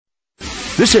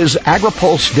This is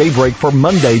AgriPulse Daybreak for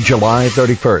Monday, July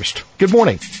 31st. Good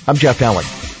morning. I'm Jeff Allen.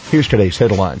 Here's today's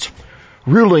headlines.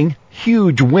 Ruling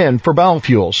huge win for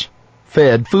biofuels.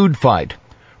 Fed food fight.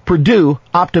 Purdue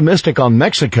optimistic on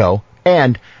Mexico,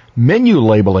 and menu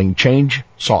labeling change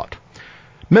sought.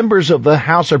 Members of the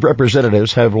House of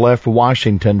Representatives have left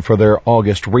Washington for their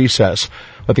August recess,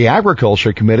 but the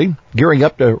Agriculture Committee gearing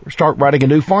up to start writing a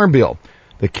new farm bill.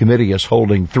 The committee is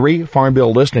holding 3 farm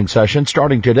bill listening sessions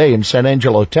starting today in San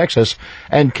Angelo, Texas,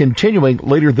 and continuing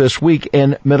later this week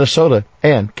in Minnesota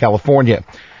and California.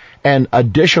 An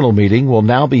additional meeting will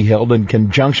now be held in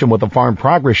conjunction with the Farm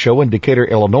Progress Show in Decatur,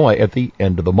 Illinois at the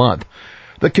end of the month.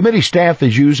 The committee staff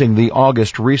is using the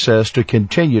August recess to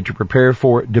continue to prepare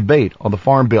for debate on the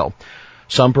Farm Bill.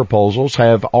 Some proposals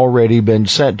have already been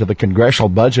sent to the Congressional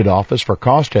Budget Office for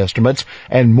cost estimates,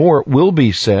 and more will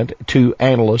be sent to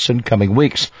analysts in coming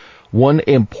weeks. One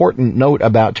important note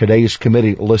about today's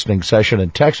committee listening session in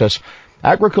Texas: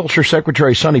 Agriculture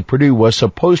Secretary Sonny Perdue was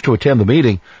supposed to attend the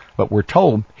meeting, but we're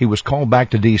told he was called back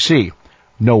to D.C.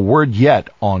 No word yet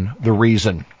on the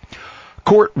reason.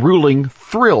 Court ruling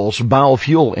thrills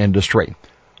biofuel industry.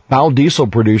 Biodiesel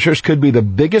producers could be the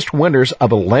biggest winners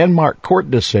of a landmark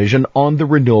court decision on the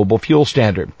renewable fuel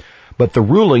standard. But the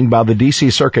ruling by the D.C.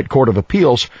 Circuit Court of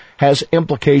Appeals has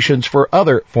implications for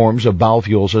other forms of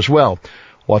biofuels as well.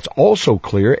 What's also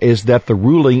clear is that the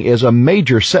ruling is a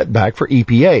major setback for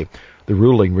EPA. The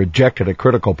ruling rejected a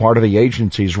critical part of the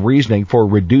agency's reasoning for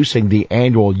reducing the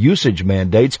annual usage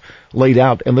mandates laid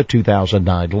out in the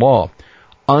 2009 law.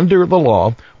 Under the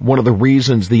law, one of the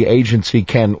reasons the agency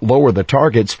can lower the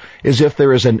targets is if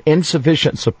there is an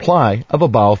insufficient supply of a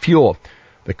biofuel.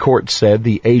 The court said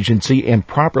the agency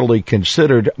improperly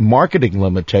considered marketing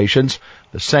limitations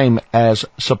the same as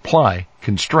supply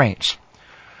constraints.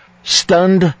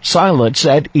 Stunned silence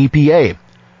at EPA.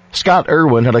 Scott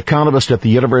Irwin, an economist at the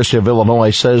University of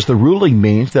Illinois, says the ruling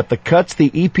means that the cuts the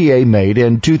EPA made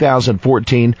in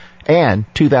 2014 and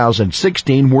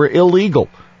 2016 were illegal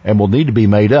and will need to be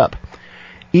made up.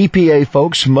 EPA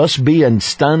folks must be in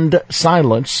stunned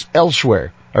silence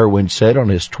elsewhere, Irwin said on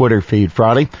his Twitter feed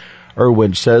Friday.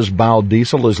 Irwin says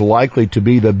biodiesel is likely to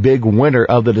be the big winner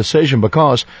of the decision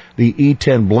because the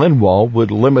E10 blend wall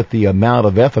would limit the amount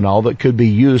of ethanol that could be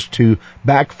used to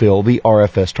backfill the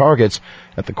RFS targets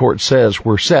that the court says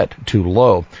were set too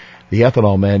low. The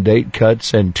ethanol mandate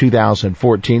cuts in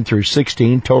 2014 through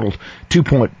 16 totaled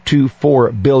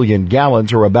 2.24 billion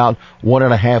gallons, or about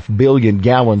 1.5 billion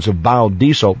gallons of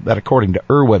biodiesel, that according to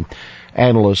Irwin.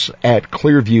 Analysts at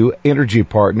Clearview Energy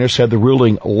Partners said the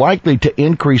ruling likely to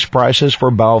increase prices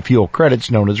for biofuel credits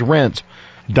known as RINs.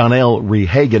 Donnell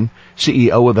Rehagen,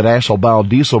 CEO of the National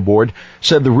Biodiesel Board,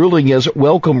 said the ruling is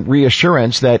welcome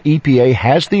reassurance that EPA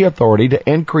has the authority to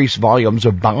increase volumes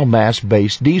of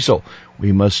biomass-based diesel.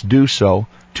 We must do so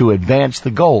to advance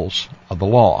the goals of the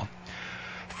law.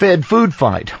 Fed food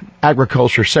fight.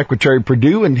 Agriculture Secretary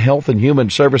Perdue and Health and Human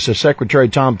Services Secretary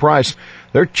Tom Price,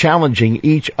 they're challenging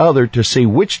each other to see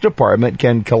which department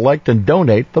can collect and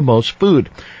donate the most food.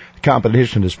 The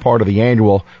competition is part of the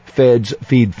annual Feds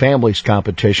Feed Families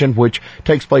competition, which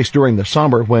takes place during the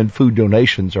summer when food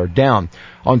donations are down.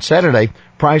 On Saturday,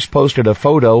 Price posted a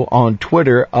photo on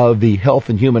Twitter of the Health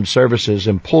and Human Services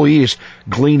employees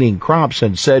gleaning crops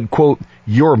and said, quote,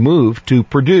 "Your move to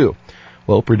Purdue."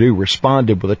 Well, Purdue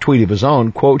responded with a tweet of his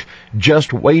own, quote,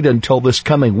 "Just wait until this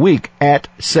coming week at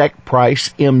Sec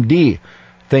Price MD.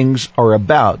 Things are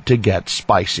about to get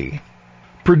spicy."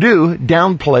 Purdue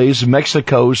downplays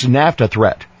Mexico's NAFTA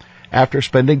threat. After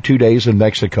spending 2 days in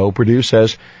Mexico, Purdue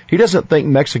says he doesn't think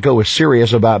Mexico is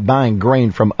serious about buying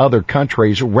grain from other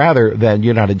countries rather than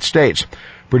United States.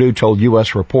 Purdue told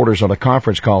U.S. reporters on a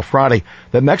conference call Friday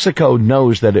that Mexico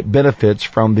knows that it benefits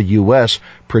from the U.S.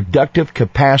 productive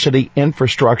capacity,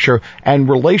 infrastructure, and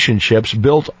relationships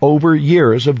built over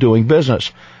years of doing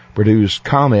business. Purdue's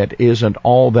comment isn't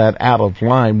all that out of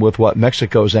line with what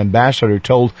Mexico's ambassador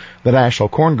told the National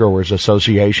Corn Growers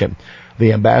Association.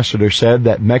 The ambassador said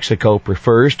that Mexico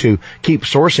prefers to keep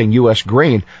sourcing U.S.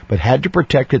 grain, but had to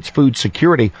protect its food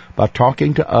security by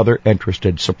talking to other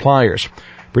interested suppliers.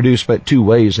 Purdue spent 2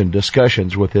 days in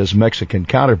discussions with his Mexican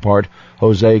counterpart,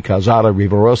 Jose Calzada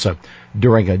Riverosa.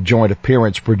 During a joint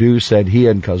appearance, Purdue said he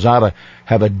and Calzada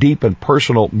have a deep and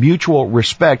personal mutual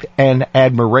respect and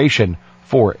admiration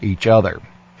for each other.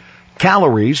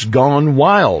 Calories gone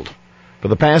wild. For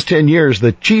the past 10 years,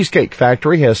 the Cheesecake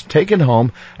Factory has taken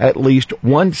home at least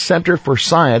one Center for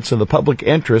Science in the Public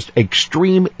Interest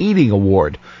Extreme Eating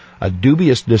Award, a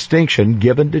dubious distinction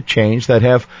given to chains that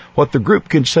have what the group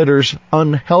considers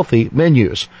unhealthy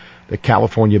menus. The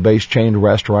California-based chain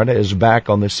restaurant is back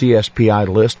on the CSPI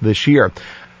list this year.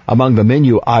 Among the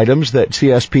menu items that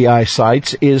CSPI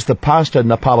cites is the pasta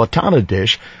napolitana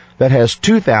dish that has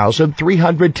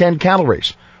 2,310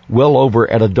 calories, well over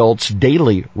an adult's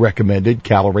daily recommended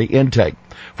calorie intake.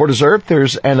 For dessert,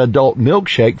 there's an adult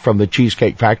milkshake from the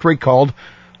Cheesecake Factory called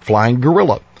Flying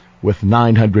Gorilla, with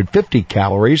 950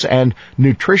 calories and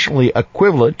nutritionally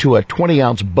equivalent to a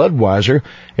 20-ounce Budweiser.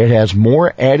 It has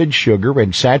more added sugar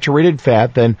and saturated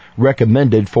fat than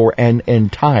recommended for an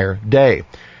entire day.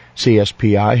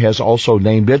 CSPI has also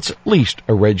named its least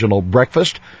original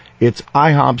breakfast. It's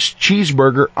IHOP's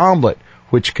Cheeseburger Omelet,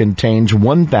 which contains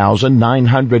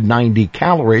 1,990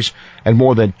 calories and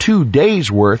more than 2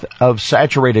 days' worth of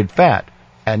saturated fat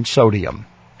and sodium.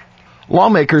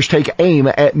 Lawmakers take aim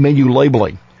at menu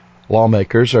labeling.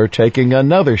 Lawmakers are taking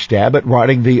another stab at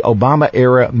writing the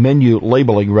Obama-era menu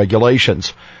labeling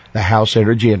regulations. The House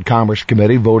Energy and Commerce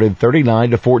Committee voted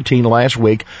 39-14 last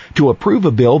week to approve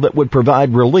a bill that would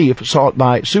provide relief sought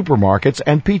by supermarkets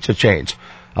and pizza chains.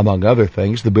 Among other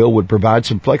things, the bill would provide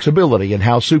some flexibility in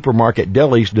how supermarket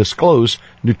delis disclose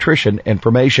nutrition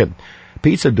information.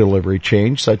 Pizza delivery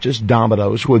chains such as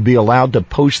Domino's would be allowed to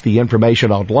post the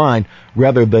information online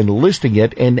rather than listing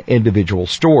it in individual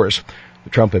stores. The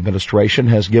Trump administration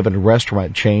has given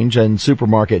restaurant chains and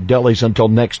supermarket delis until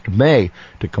next May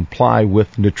to comply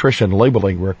with nutrition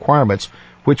labeling requirements,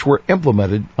 which were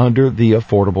implemented under the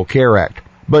Affordable Care Act.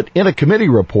 But in a committee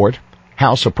report,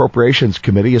 House Appropriations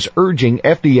Committee is urging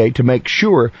FDA to make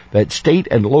sure that state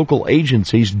and local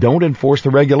agencies don't enforce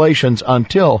the regulations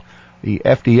until the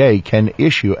FDA can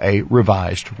issue a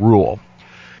revised rule.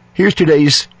 Here's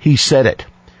today's He Said It.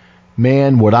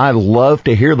 Man, would I love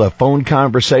to hear the phone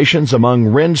conversations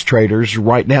among RINs traders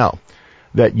right now.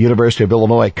 That University of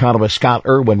Illinois economist Scott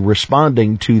Irwin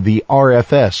responding to the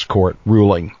RFS court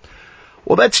ruling.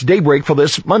 Well, that's Daybreak for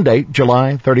this Monday,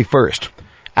 July 31st.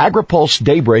 AgriPulse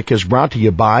Daybreak is brought to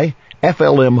you by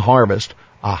FLM Harvest,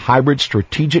 a hybrid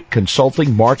strategic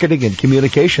consulting, marketing, and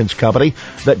communications company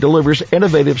that delivers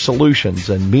innovative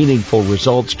solutions and meaningful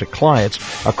results to clients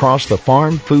across the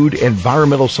farm, food,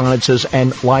 environmental sciences,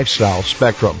 and lifestyle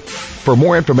spectrum. For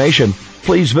more information,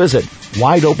 please visit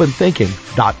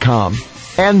wideopenthinking.com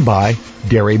and by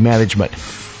Dairy Management.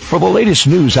 For the latest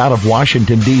news out of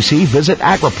Washington, D.C., visit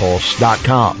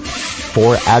agripulse.com.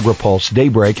 For AgriPulse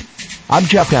Daybreak, I'm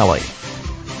Jeff Alley.